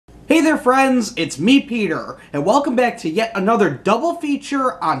there friends, it's me Peter, and welcome back to yet another double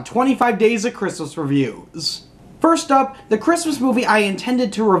feature on 25 Days of Christmas Reviews. First up, the Christmas movie I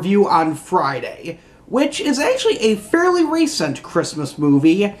intended to review on Friday, which is actually a fairly recent Christmas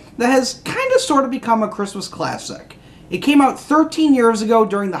movie that has kind of sort of become a Christmas classic. It came out 13 years ago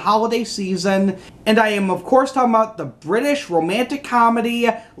during the holiday season, and I am of course talking about the British romantic comedy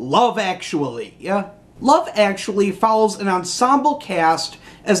Love Actually. Love Actually follows an ensemble cast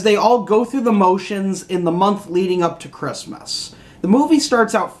as they all go through the motions in the month leading up to Christmas. The movie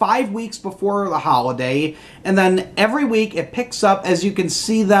starts out 5 weeks before the holiday, and then every week it picks up as you can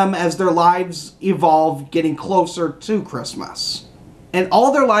see them as their lives evolve, getting closer to Christmas. And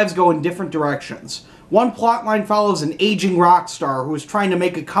all their lives go in different directions. One plotline follows an aging rock star who is trying to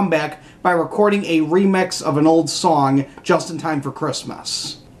make a comeback by recording a remix of an old song just in time for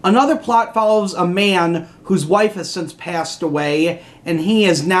Christmas. Another plot follows a man whose wife has since passed away, and he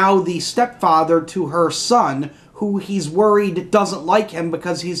is now the stepfather to her son, who he's worried doesn't like him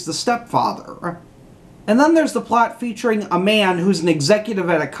because he's the stepfather. And then there's the plot featuring a man who's an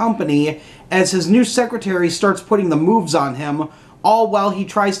executive at a company as his new secretary starts putting the moves on him, all while he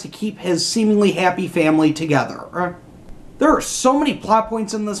tries to keep his seemingly happy family together. There are so many plot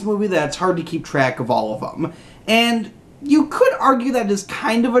points in this movie that it's hard to keep track of all of them, and you could argue that is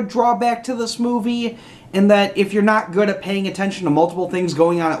kind of a drawback to this movie, in that if you're not good at paying attention to multiple things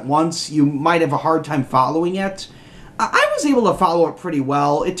going on at once, you might have a hard time following it. I was able to follow it pretty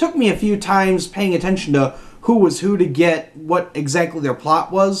well. It took me a few times paying attention to who was who to get what exactly their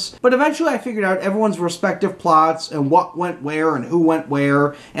plot was, but eventually I figured out everyone's respective plots and what went where and who went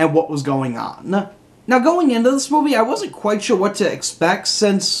where and what was going on. Now, going into this movie, I wasn't quite sure what to expect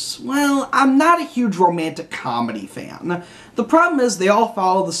since, well, I'm not a huge romantic comedy fan. The problem is they all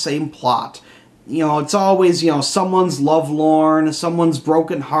follow the same plot. You know, it's always, someone's lovelorn, someone's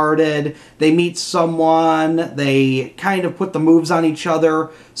brokenhearted, they meet someone, they kind of put the moves on each other,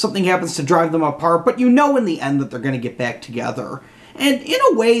 something happens to drive them apart, but you know in the end that they're going to get back together. And in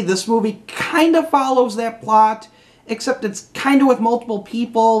a way, this movie kind of follows that plot, except it's kind of with multiple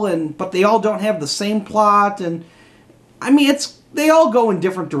people, but they all don't have the same plot, and I mean, they all go in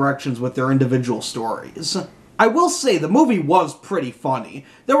different directions with their individual stories. I will say, the movie was pretty funny.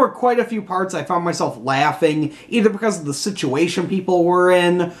 There were quite a few parts I found myself laughing, either because of the situation people were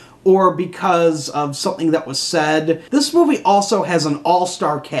in, or because of something that was said. This movie also has an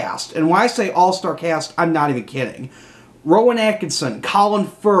all-star cast, and when I say all-star cast, I'm not even kidding. Rowan Atkinson, Colin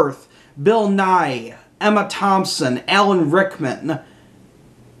Firth, Bill Nye, Emma Thompson, Alan Rickman.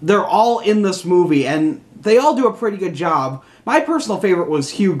 They're all in this movie, and they all do a pretty good job. My personal favorite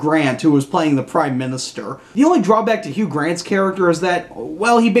was Hugh Grant, who was playing the Prime Minister. The only drawback to Hugh Grant's character is that,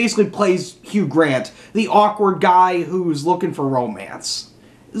 well, he basically plays Hugh Grant, the awkward guy who's looking for romance.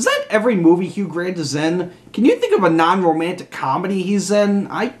 Is that every movie Hugh Grant is in? Can you think of a non-romantic comedy he's in?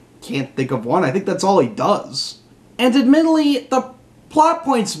 I can't think of one. I think that's all he does. And admittedly, the plot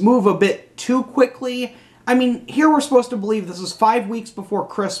points move a bit too quickly. I mean, here we're supposed to believe this is 5 weeks before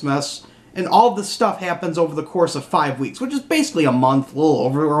Christmas, and all of this stuff happens over the course of 5 weeks, which is basically a month, a little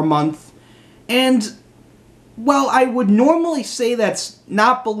over a month. And, well, I would normally say that's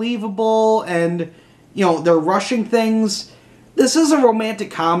not believable, and, they're rushing things. This is a romantic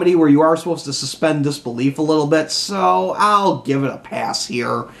comedy where you are supposed to suspend disbelief a little bit, so I'll give it a pass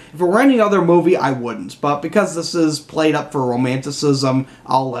here. If it were any other movie, I wouldn't, but because this is played up for romanticism,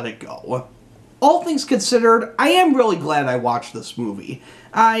 I'll let it go. All things considered, I am really glad I watched this movie.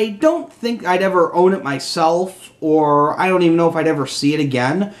 I don't think I'd ever own it myself, or I don't even know if I'd ever see it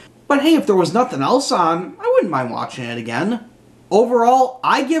again. But hey, if there was nothing else on, I wouldn't mind watching it again. Overall,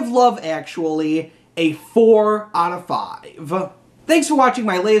 I give Love Actually a 4 out of 5. Thanks for watching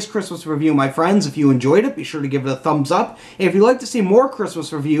my latest Christmas review, my friends. If you enjoyed it, be sure to give it a thumbs up. And if you'd like to see more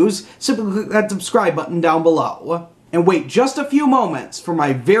Christmas reviews, simply click that subscribe button down below. And wait just a few moments for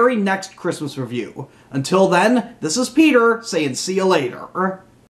my very next Christmas review. Until then, this is Peter saying see you later.